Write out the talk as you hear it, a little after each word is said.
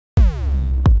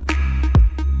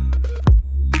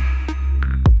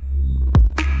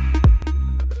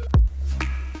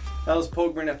That was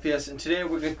Pogman FPS, and today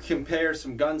we're going to compare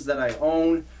some guns that I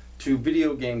own to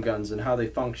video game guns and how they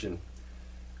function.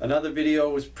 Another video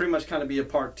was pretty much kind of be a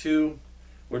part 2,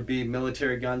 would be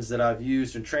military guns that I've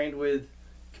used and trained with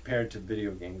compared to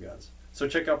video game guns. So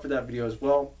check out for that video as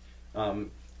well.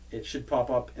 It should pop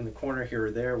up in the corner here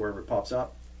or there, wherever it pops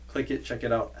up. Click it, check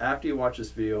it out after you watch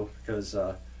this video, because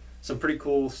some pretty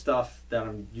cool stuff that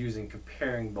I'm using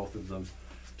comparing both of them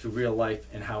to real life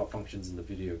and how it functions in the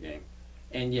video game.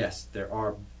 And yes, there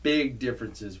are big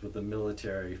differences with the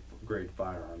military grade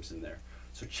firearms in there.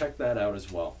 So check that out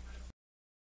as well.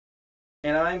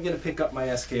 And I'm going to pick up my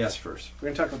SKS first. We're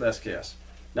going to talk about the SKS.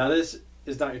 Now this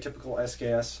is not your typical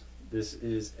SKS. This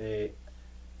is a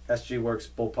SG Works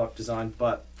bullpup design.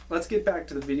 But let's get back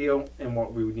to the video and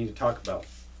what we would need to talk about.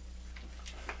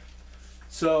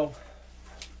 So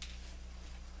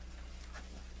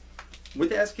with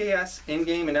the SKS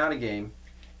in-game and out-of-game,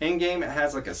 in-game it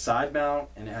has like a side mount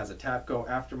and it has a Tapco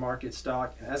aftermarket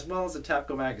stock as well as a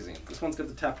Tapco magazine. This one's got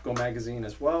the Tapco magazine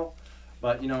as well,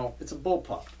 but you know, it's a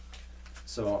bullpup.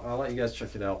 So I'll let you guys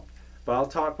check it out. But I'll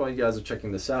talk while you guys are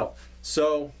checking this out.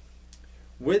 So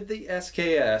with the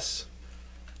SKS,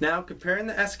 now comparing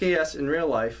the SKS in real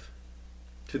life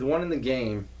to the one in the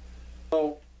game,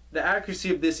 so the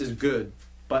accuracy of this is good,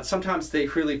 but sometimes they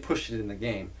really push it in the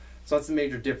game. So that's the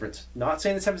major difference. Not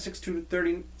saying the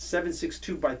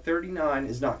 7.62 by 39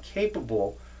 is not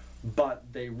capable, but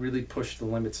they really push the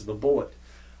limits of the bullet.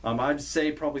 I'd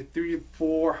say probably 300 to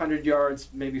 400 yards,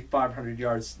 maybe 500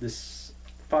 yards. This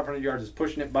 500 yards is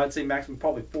pushing it, but I'd say maximum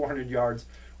probably 400 yards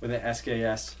with an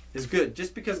SKS is good,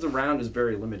 just because the round is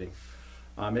very limiting.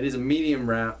 It is a medium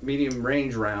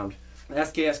range round. The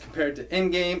SKS compared to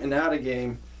in-game and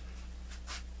out-of-game,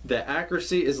 the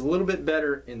accuracy is a little bit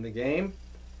better in the game.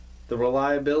 The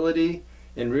reliability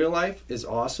in real life is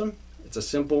awesome. It's a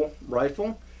simple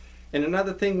rifle. And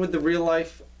another thing with the real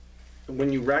life,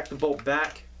 when you rack the bolt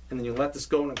back and then you let this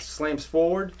go and it slams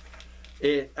forward,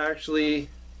 it actually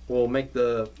will make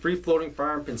the free floating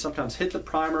firing pin sometimes hit the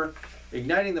primer,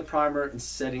 igniting the primer and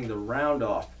setting the round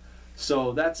off.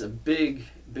 So that's a big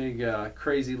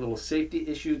crazy little safety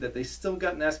issue that they still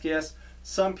got in SKS.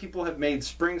 Some people have made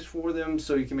springs for them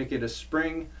so you can make it a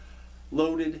spring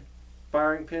loaded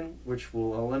firing pin, which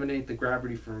will eliminate the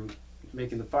gravity from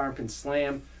making the firing pin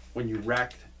slam when you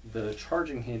rack the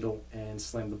charging handle and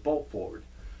slam the bolt forward.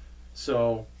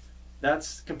 So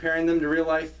that's comparing them to real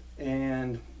life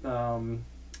and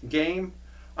game.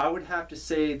 I would have to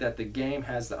say that the game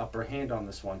has the upper hand on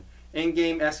this one.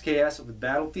 In-game SKS of the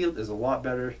Battlefield is a lot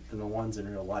better than the ones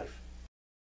in real life.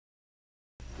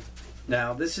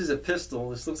 Now this is a pistol.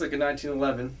 This looks like a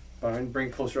 1911. But I'm going to bring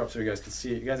it closer up so you guys can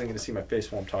see it. You guys aren't going to see my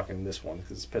face while I'm talking in this one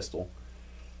because it's pistol.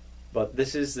 But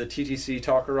this is the TTC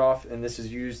Tokarev, and this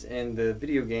is used in the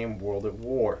video game World at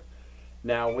War.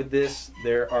 Now with this,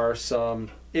 there are some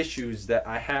issues that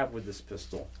I have with this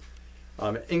pistol.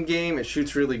 In game, it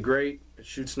shoots really great. It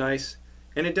shoots nice,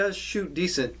 and it does shoot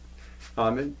decent.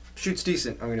 It shoots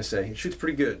decent, I'm going to say. It shoots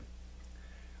pretty good.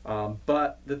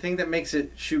 But the thing that makes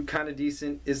it shoot kind of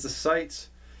decent is the sights.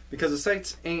 Because the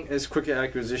sights ain't as quick an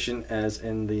acquisition as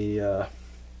in the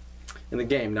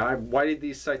game. Now I whited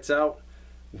these sights out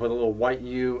with a little white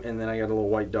U, and then I got a little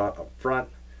white dot up front.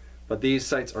 But these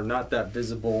sights are not that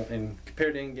visible, and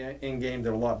compared to in-game,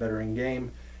 they're a lot better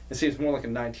in-game. It seems more like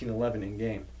a 1911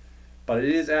 in-game. But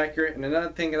it is accurate, and another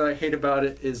thing that I hate about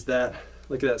it is that,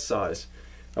 look at that size.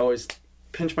 I always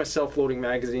pinch myself loading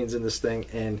magazines in this thing,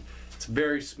 and it's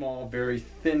very small, very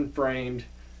thin-framed,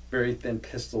 very thin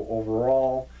pistol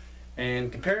overall.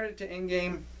 And comparing it to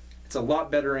in-game, it's a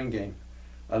lot better in-game.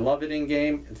 I love it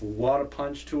in-game. It's a lot of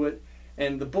punch to it.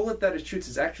 And the bullet that it shoots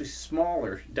is actually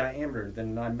smaller diameter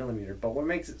than 9mm. But what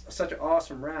makes it such an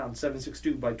awesome round,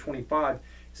 7.62 by 25,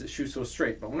 is it shoots so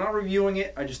straight. But we're not reviewing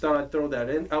it. I just thought I'd throw that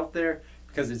out there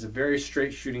because it's a very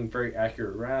straight shooting, very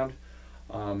accurate round.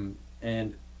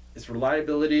 And its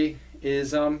reliability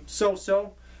is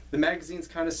so-so. The magazines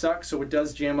kind of suck, so it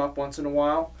does jam up once in a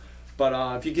while. But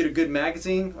if you get a good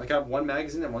magazine, like I have one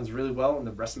magazine that runs really well and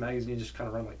the rest of the magazine just kind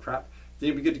of run like crap, then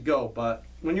you'll be good to go. But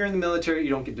when you're in the military, you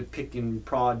don't get to pick and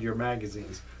prod your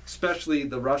magazines. Especially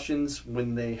the Russians,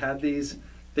 when they had these,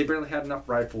 they barely had enough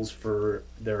rifles for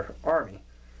their army.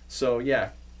 So yeah,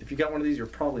 if you got one of these, you're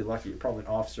probably lucky. You're probably an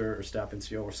officer or staff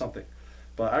NCO or something.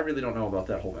 But I really don't know about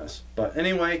that whole mess. But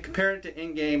anyway, compare it to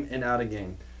in-game and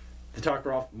out-of-game. The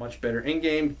Tokarev, much better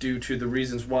in-game due to the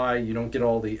reasons why you don't get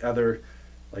all the other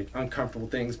like uncomfortable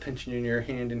things pinching in your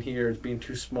hand in here, it's being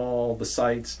too small, the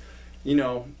sights, you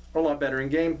know, are a lot better in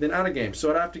game than out of game.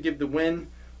 So I'd have to give the win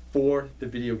for the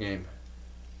video game.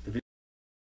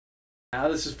 Now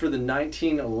this is for the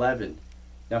 1911.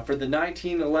 Now for the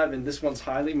 1911, this one's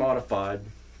highly modified.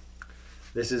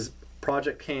 This is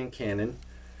Project Cannon,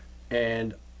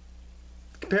 and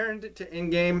comparing it to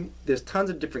in-game, there's tons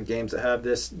of different games that have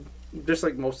this. Just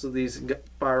like most of these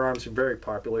firearms are very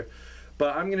popular,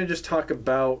 but I'm going to just talk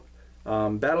about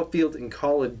Battlefield and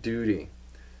Call of Duty.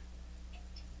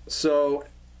 So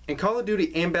in Call of Duty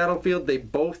and Battlefield, they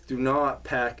both do not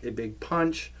pack a big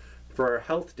punch for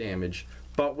health damage,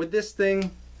 but with this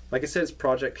thing, like I said, it's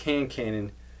Project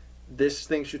Cannon. This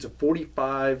thing shoots a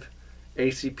 45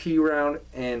 ACP round,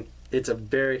 and it's a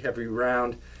very heavy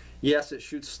round. Yes, it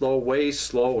shoots slow, way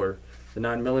slower than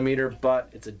 9mm, but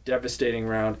it's a devastating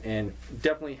round and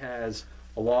definitely has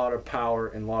a lot of power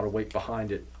and a lot of weight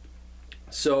behind it.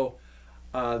 So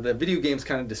the video games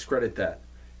kind of discredit that.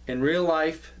 In real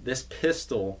life, this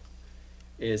pistol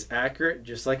is accurate,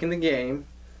 just like in the game.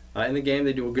 In the game,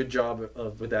 they do a good job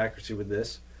with accuracy with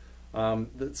this.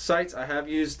 The sights, I have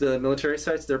used the military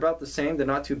sights. They're about the same. They're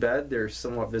not too bad. They're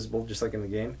somewhat visible, just like in the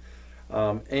game.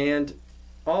 And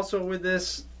also with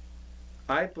this,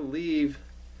 I believe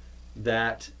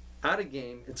that out of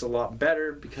game, it's a lot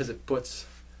better because it puts,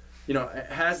 you know, it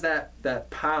has that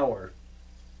power.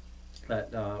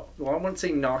 That well, I wouldn't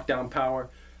say knockdown power,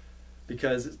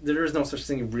 because there is no such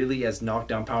thing really as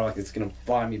knockdown power, like it's going to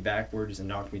fly me backwards and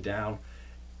knock me down.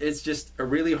 It's just a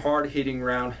really hard-hitting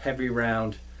round, heavy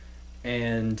round,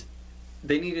 and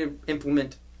they need to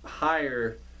implement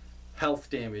higher health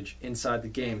damage inside the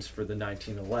games for the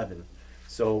 1911.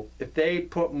 So if they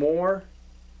put more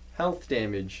health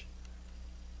damage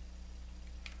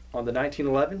on the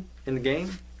 1911 in the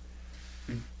game,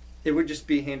 it would just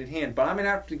be hand in hand. But I'm going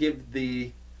to have to give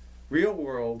the real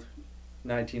world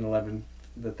 1911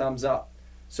 the thumbs up.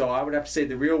 So I would have to say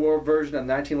the real world version of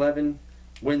 1911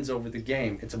 wins over the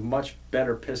game. It's a much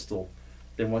better pistol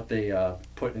than what they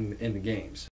put in the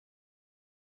games.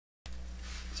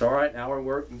 So alright, now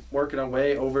we're working our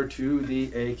way over to the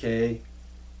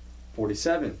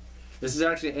AK-47. This is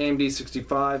actually AMD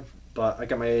 65, but I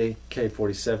got my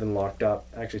AK-47 locked up.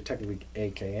 Actually, technically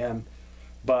AKM.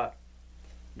 But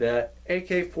the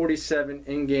AK-47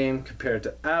 in-game compared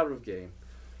to out-of-game.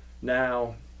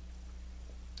 Now,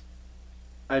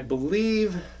 I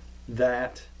believe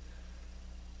that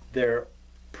they're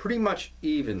pretty much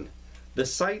even. The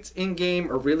sights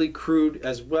in-game are really crude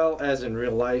as well as in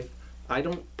real life. I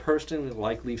don't personally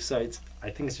like leaf sights. I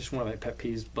think it's just one of my pet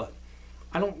peeves, but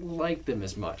I don't like them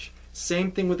as much.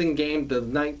 Same thing with in-game,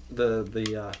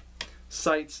 the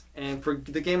sights, and for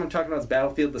the game I'm talking about is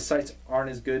Battlefield, the sights aren't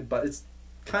as good, but it's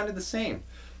kind of the same.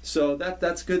 So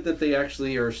that's good that they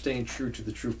actually are staying true to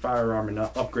the true firearm and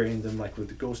not upgrading them like with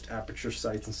the ghost aperture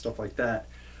sights and stuff like that.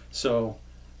 So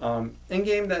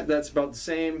in-game, that's about the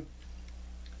same.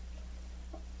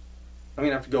 I'm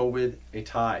gonna have to go with a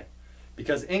tie,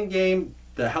 because in-game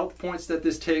the health points that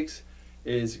this takes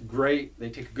is great. They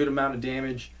take a good amount of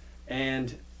damage,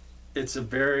 and it's a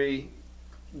very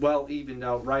well evened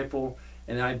out rifle,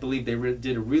 and I believe they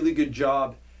did a really good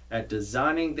job at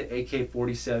designing the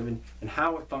AK-47 and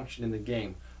how it functioned in the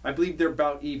game. I believe they're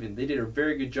about even. They did a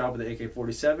very good job with the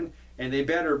AK-47, and they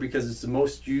better because it's the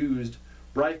most used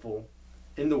rifle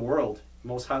in the world,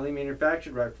 most highly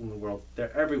manufactured rifle in the world.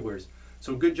 They're everywhere.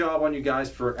 So good job on you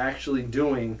guys for actually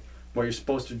doing what you're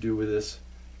supposed to do with this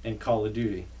in Call of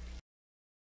Duty.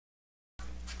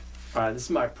 Alright, this is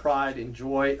my pride and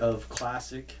joy of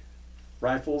classic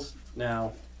rifles.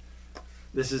 Now,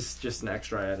 this is just an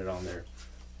extra I added on there.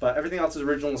 But everything else is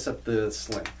original except the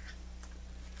sling.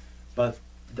 But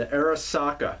the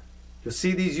Arasaka, you'll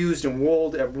see these used in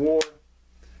World at War,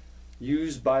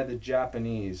 used by the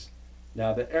Japanese.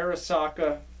 Now the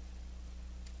Arasaka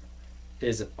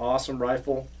is an awesome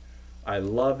rifle. I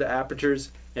love the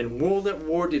apertures, and World at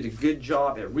War did a good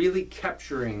job at really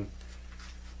capturing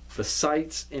the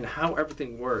sights and how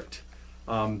everything worked.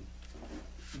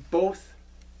 Both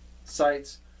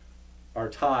sights are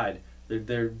tied.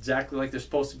 They're exactly like they're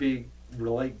supposed to be,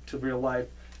 relate to real life.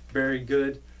 Very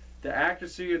good. The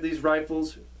accuracy of these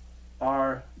rifles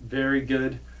are very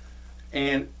good,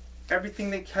 and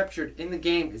everything they captured in the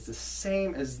game is the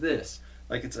same as this.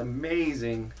 Like, it's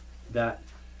amazing that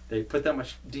they put that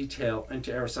much detail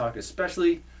into Arasaka,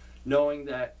 especially knowing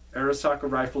that Arasaka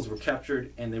rifles were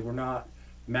captured and they were not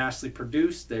massively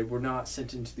produced. They were not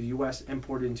sent into the U.S.,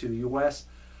 imported into the U.S.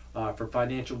 For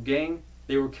financial gain.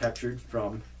 They were captured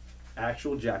from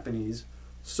actual Japanese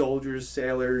soldiers,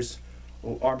 sailors,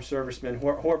 armed servicemen,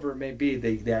 whoever it may be.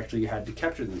 They actually had to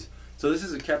capture these. So this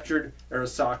is a captured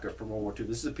Arasaka from World War II.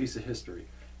 This is a piece of history,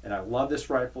 and I love this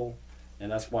rifle, and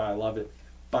that's why I love it.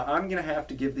 But I'm gonna have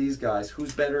to give these guys,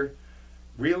 who's better,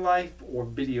 real life or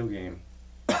video game?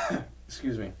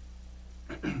 Excuse me.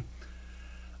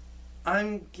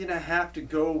 I'm gonna have to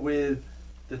go with,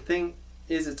 the thing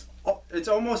is, it's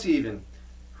almost even.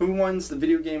 Who wins, the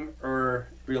video game or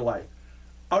real life?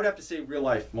 I would have to say real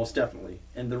life, most definitely.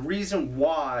 And the reason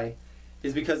why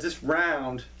is because this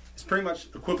round is pretty much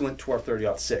equivalent to our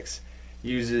 30-06.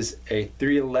 Uses a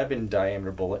 311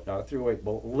 diameter bullet, not a 308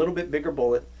 bullet, a little bit bigger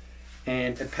bullet,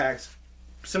 and it packs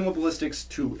similar ballistics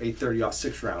to a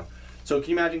 30-06 round. So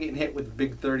can you imagine getting hit with a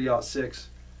big 30-06,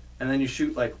 and then you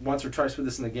shoot like once or twice with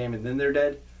this in the game, and then they're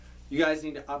dead? You guys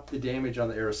need to up the damage on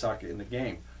the Arasaka in the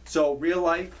game. So real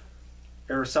life,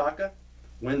 Arasaka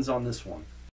wins on this one.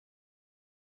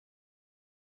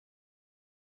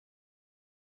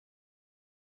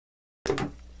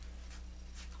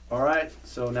 Alright,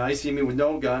 so now you see me with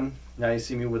no gun, now you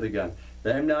see me with a gun.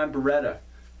 The M9 Beretta,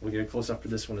 we'll get a close up for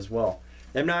this one as well.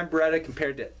 M9 Beretta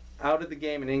compared to out of the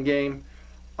game and in game,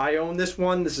 I own this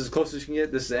one. This is as close as you can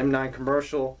get. This is an M9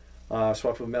 commercial,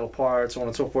 swapped with metal parts, so on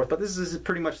and so forth, but this is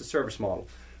pretty much the service model.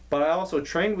 But I also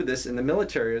trained with this in the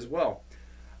military as well,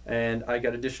 and I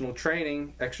got additional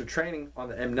training, extra training on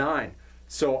the M9.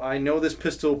 So I know this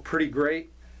pistol pretty greatly,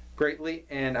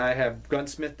 and I have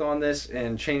gunsmithed on this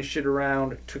and changed shit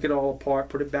around, took it all apart,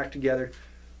 put it back together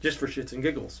just for shits and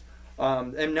giggles.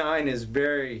 M9 is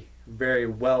very, very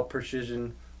well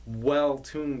precision, well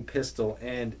tuned pistol,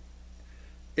 and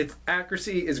its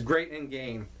accuracy is great in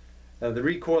game. The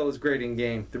recoil is great in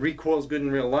game. The recoil is good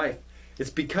in real life.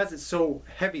 It's because it's so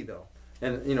heavy though,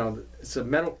 and you know, it's a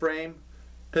metal frame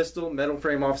pistol, metal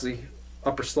frame, obviously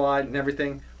upper slide and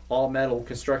everything, all metal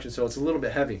construction, so it's a little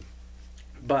bit heavy.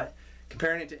 But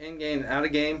comparing it to in-game and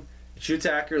out-of-game, it shoots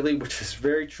accurately, which is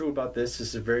very true about this. This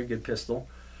is a very good pistol.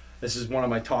 This is one of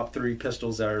my top 3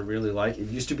 pistols that I really like. It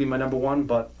used to be my number 1,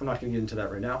 but I'm not going to get into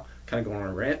that right now. Kind of going on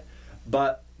a rant.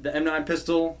 But the M9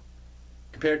 pistol,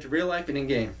 compared to real life and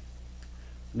in-game.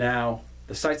 Now,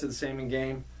 the sights are the same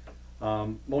in-game,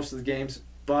 most of the games,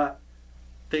 but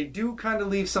they do kind of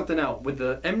leave something out. With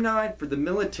the M9 for the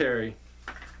military,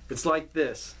 it's like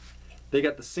this. They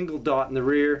got the single dot in the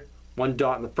rear, 1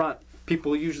 dot in the front.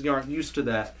 People usually aren't used to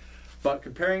that. But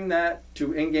comparing that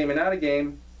to in-game and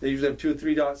out-of-game, they usually have 2 or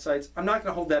 3 dot sights. I'm not going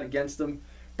to hold that against them,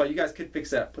 but you guys could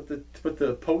fix that. Put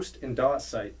the post and dot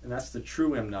sight, and that's the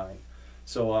true M9.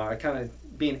 So I kind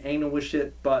of being anal with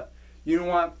shit, but you know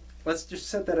what? Let's just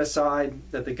set that aside,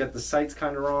 that they got the sights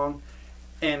kind of wrong,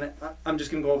 and I'm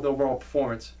just going to go over the overall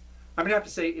performance. I'm going to have to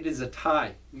say it is a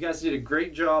tie. You guys did a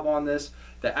great job on this.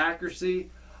 The accuracy,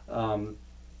 and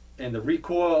the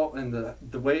recoil and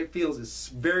the way it feels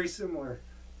is very similar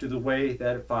to the way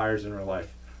that it fires in real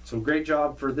life. So great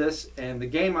job for this, and the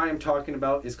game I am talking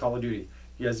about is Call of Duty.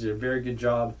 You guys did a very good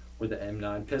job with the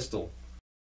M9 pistol.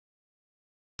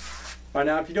 Alright,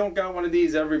 now if you don't got one of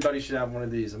these, everybody should have one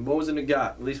of these. A Mosin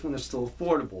Nagant, at least when they're still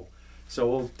affordable. So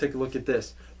we'll take a look at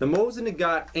this. The Mosin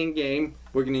Nagant in game,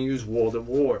 we're going to use World at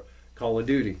War, Call of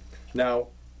Duty. Now,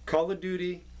 Call of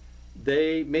Duty,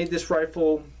 they made this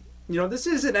rifle. You know, this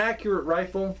is an accurate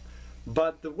rifle,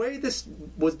 but the way this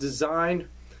was designed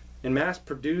and mass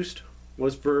produced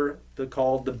was for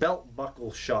called the belt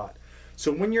buckle shot.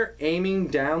 So when you're aiming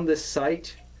down this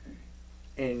sight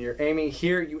and you're aiming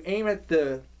here, you aim at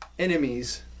the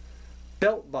enemy's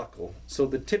belt buckle. So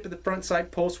the tip of the front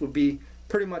sight post would be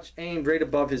pretty much aimed right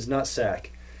above his nutsack.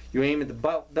 You aim at the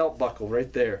belt buckle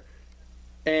right there.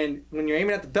 And when you're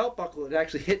aiming at the belt buckle, it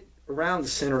actually hit around the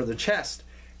center of the chest.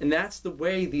 And that's the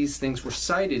way these things were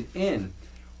sighted in,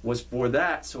 was for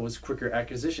that, so it's quicker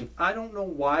acquisition. I don't know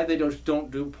why they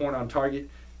don't do point on target.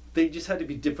 They just had to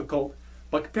be difficult.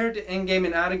 But compared to in-game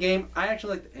and out-of-game, I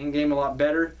actually like the in-game a lot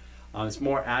better. It's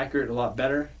more accurate, a lot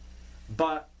better.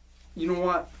 But, you know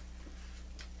what?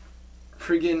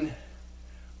 Friggin',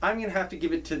 I'm going to have to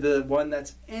give it to the one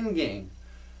that's in-game.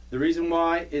 The reason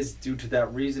why is due to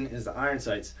that reason is the iron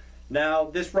sights. Now,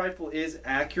 this rifle is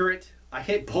accurate. I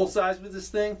hit bullseyes with this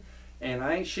thing, and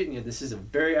I ain't shitting you. This is a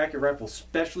very accurate rifle,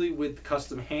 especially with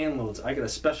custom hand loads. I got a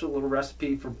special little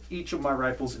recipe for each of my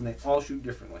rifles, and they all shoot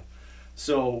differently.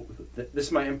 So this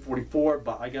is my M44,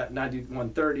 but I got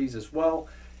 9130s as well,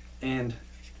 and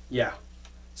yeah.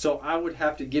 So I would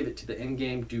have to give it to the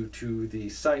in-game due to the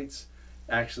sights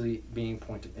actually being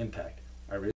point of impact.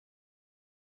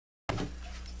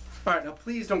 Alright, now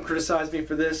please don't criticize me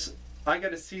for this. I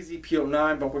got a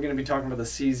CZ-P09, but we're going to be talking about the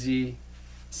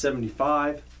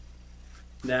CZ-75.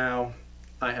 Now,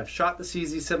 I have shot the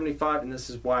CZ-75, and this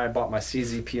is why I bought my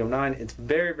CZ-P09. It's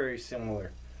very, very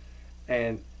similar.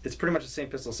 And it's pretty much the same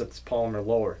pistol except it's polymer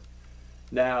lower.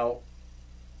 Now,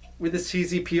 with the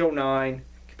CZ-P09,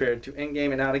 compared to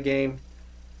in-game and out-of-game,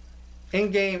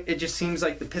 in-game, it just seems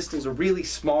like the pistols are really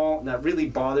small, and that really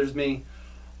bothers me.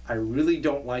 I really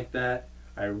don't like that.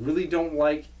 I really don't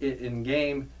like it in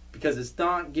game because it's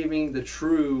not giving the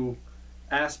true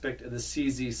aspect of the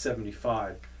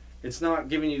CZ75. It's not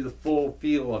giving you the full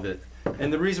feel of it.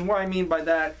 And the reason why I mean by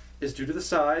that is due to the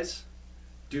size,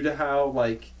 due to how,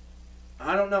 like,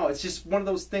 I don't know, it's just one of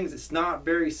those things. It's not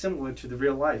very similar to the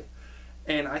real life.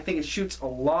 And I think it shoots a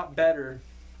lot better.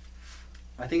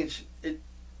 I think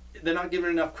they're not giving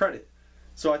it enough credit.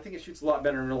 So I think it shoots a lot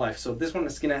better in real life. So this one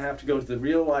is going to have to go to the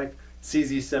real life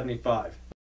CZ75.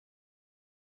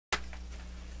 And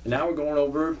now we're going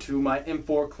over to my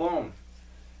M4 clone.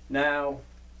 Now,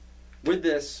 with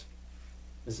this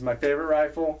is my favorite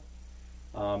rifle.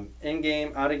 In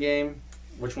game, out of game,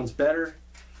 which one's better?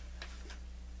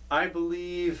 I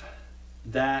believe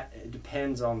that it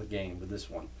depends on the game with this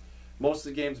one. Most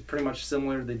of the games are pretty much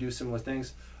similar. They do similar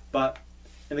things. But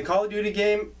in the Call of Duty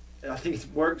game, I think it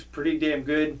works pretty damn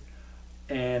good.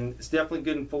 And it's definitely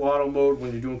good in full auto mode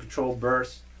when you're doing controlled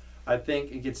bursts. I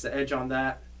think it gets the edge on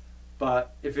that.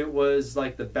 But if it was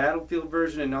like the BattleField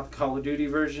version and not the Call of Duty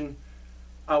version,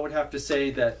 I would have to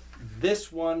say that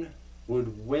this one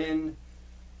would win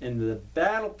in the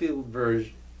BattleField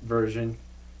version.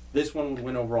 This one would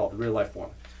win overall, the real life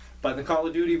one. But the Call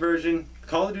of Duty version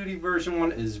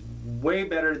one is way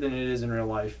better than it is in real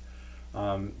life.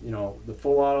 You know, the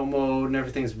full auto mode and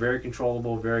everything is very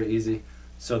controllable, very easy.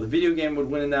 So the video game would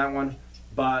win in that one.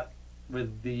 But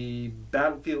with the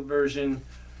BattleField version,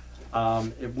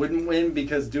 it wouldn't win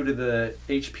because due to the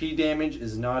HP damage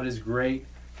is not as great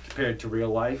compared to real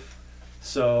life.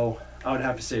 So I would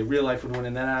have to say real life would win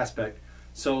in that aspect.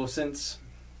 So since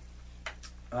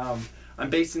I'm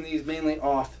basing these mainly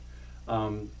off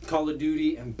Call of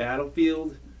Duty and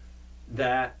BattleField,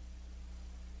 that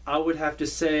I would have to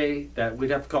say that we'd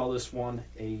have to call this one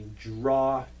a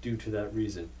draw due to that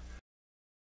reason.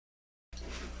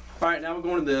 Alright, now we're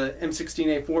going to the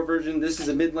M16A4 version. This is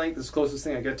a mid-length, this is the closest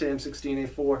thing I got to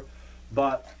M16A4.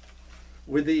 But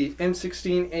with the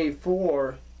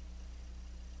M16A4,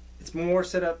 it's more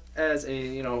set up as a,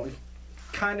 you know,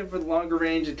 kind of a longer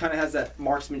range. It kind of has that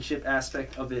marksmanship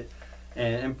aspect of it.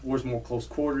 And M4 is more close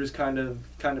quarters kind of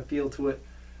feel to it.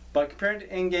 But compared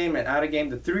to in-game and out-of-game,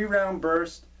 the 3-round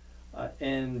burst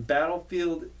in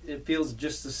BattleField, it feels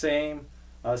just the same.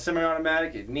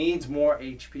 Semi-automatic, it needs more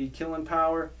HP killing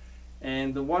power.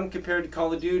 And the one compared to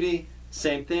Call of Duty,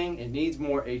 same thing, it needs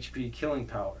more HP killing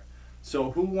power.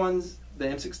 So who wins the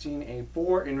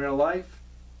M16A4 in real life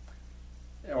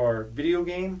or video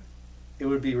game? It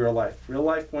would be real life. Real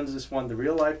life wins this one. The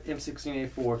real life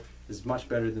M16A4 is much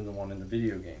better than the one in the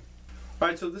video game.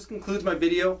 Alright, so this concludes my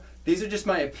video. These are just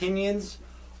my opinions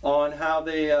on how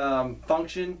they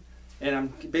function, and I'm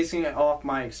basing it off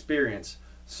my experience.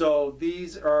 So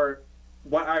these are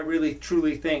what I really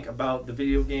truly think about the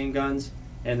video game guns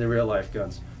and the real life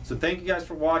guns. So thank you guys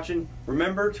for watching.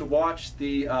 Remember to watch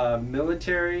the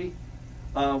military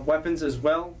weapons as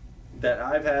well that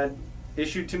I've had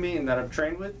issued to me and that I've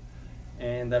trained with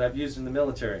and that I've used in the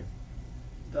military.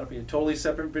 That'll be a totally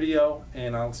separate video,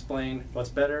 and I'll explain what's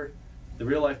better, the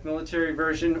real life military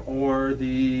version or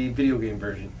the video game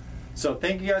version. So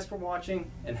thank you guys for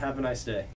watching, and have a nice day.